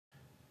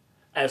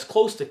as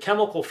close to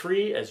chemical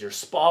free as your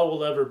spa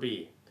will ever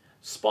be.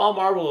 Spa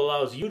Marvel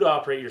allows you to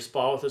operate your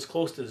spa with as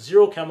close to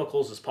zero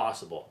chemicals as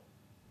possible.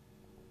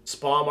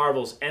 Spa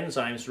Marvel's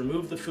enzymes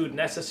remove the food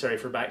necessary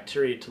for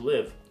bacteria to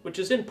live, which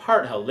is in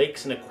part how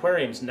lakes and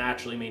aquariums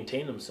naturally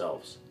maintain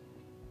themselves.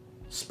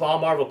 Spa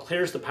Marvel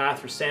clears the path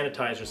for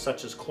sanitizers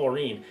such as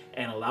chlorine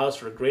and allows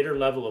for a greater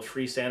level of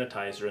free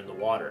sanitizer in the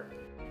water.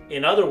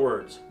 In other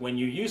words, when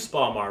you use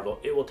Spa Marvel,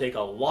 it will take a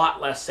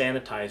lot less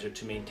sanitizer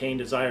to maintain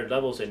desired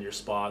levels in your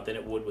spa than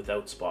it would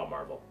without Spa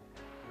Marvel.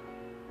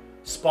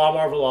 Spa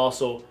Marvel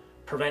also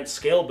prevents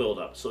scale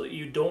buildup so that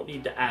you don't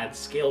need to add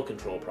scale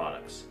control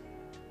products.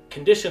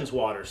 Conditions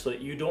water so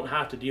that you don't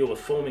have to deal with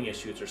foaming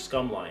issues or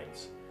scum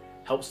lines.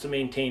 Helps to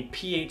maintain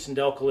pH and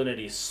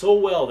alkalinity so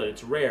well that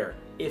it's rare,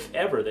 if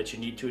ever, that you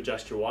need to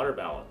adjust your water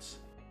balance.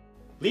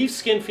 Leaves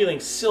skin feeling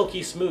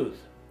silky smooth.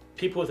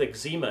 People with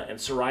eczema and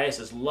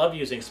psoriasis love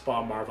using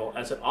Spa Marvel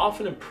as it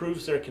often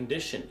improves their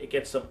condition. It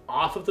gets them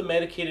off of the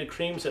medicated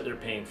creams that they're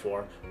paying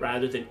for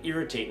rather than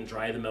irritate and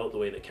dry them out the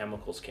way that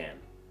chemicals can.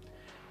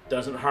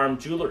 Doesn't harm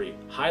jewelry,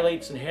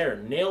 highlights in hair,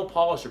 nail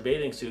polish or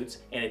bathing suits,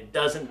 and it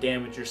doesn't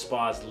damage your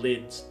spa's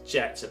lids,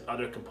 jets, and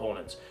other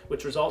components,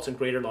 which results in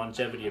greater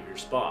longevity of your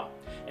spa.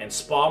 And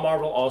Spa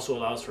Marvel also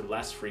allows for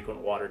less frequent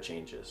water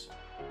changes.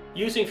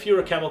 Using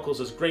fewer chemicals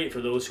is great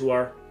for those who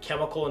are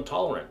chemical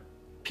intolerant,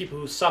 people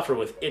who suffer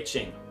with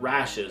itching,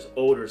 rashes,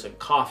 odors, and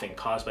coughing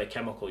caused by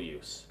chemical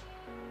use.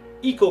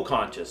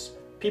 Eco-conscious,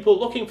 people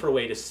looking for a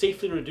way to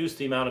safely reduce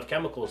the amount of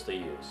chemicals they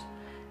use.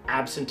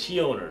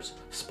 Absentee owners,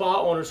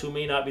 spa owners who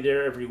may not be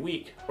there every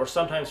week or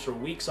sometimes for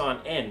weeks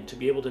on end to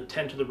be able to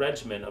tend to the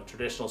regimen of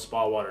traditional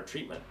spa water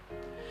treatment.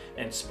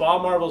 And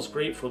Spa Marvel is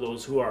great for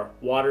those who are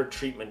water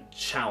treatment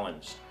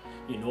challenged.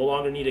 You no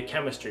longer need a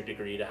chemistry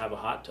degree to have a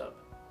hot tub.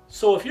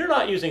 So if you're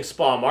not using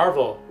Spa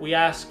Marvel, we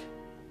ask,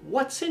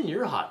 what's in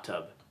your hot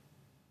tub?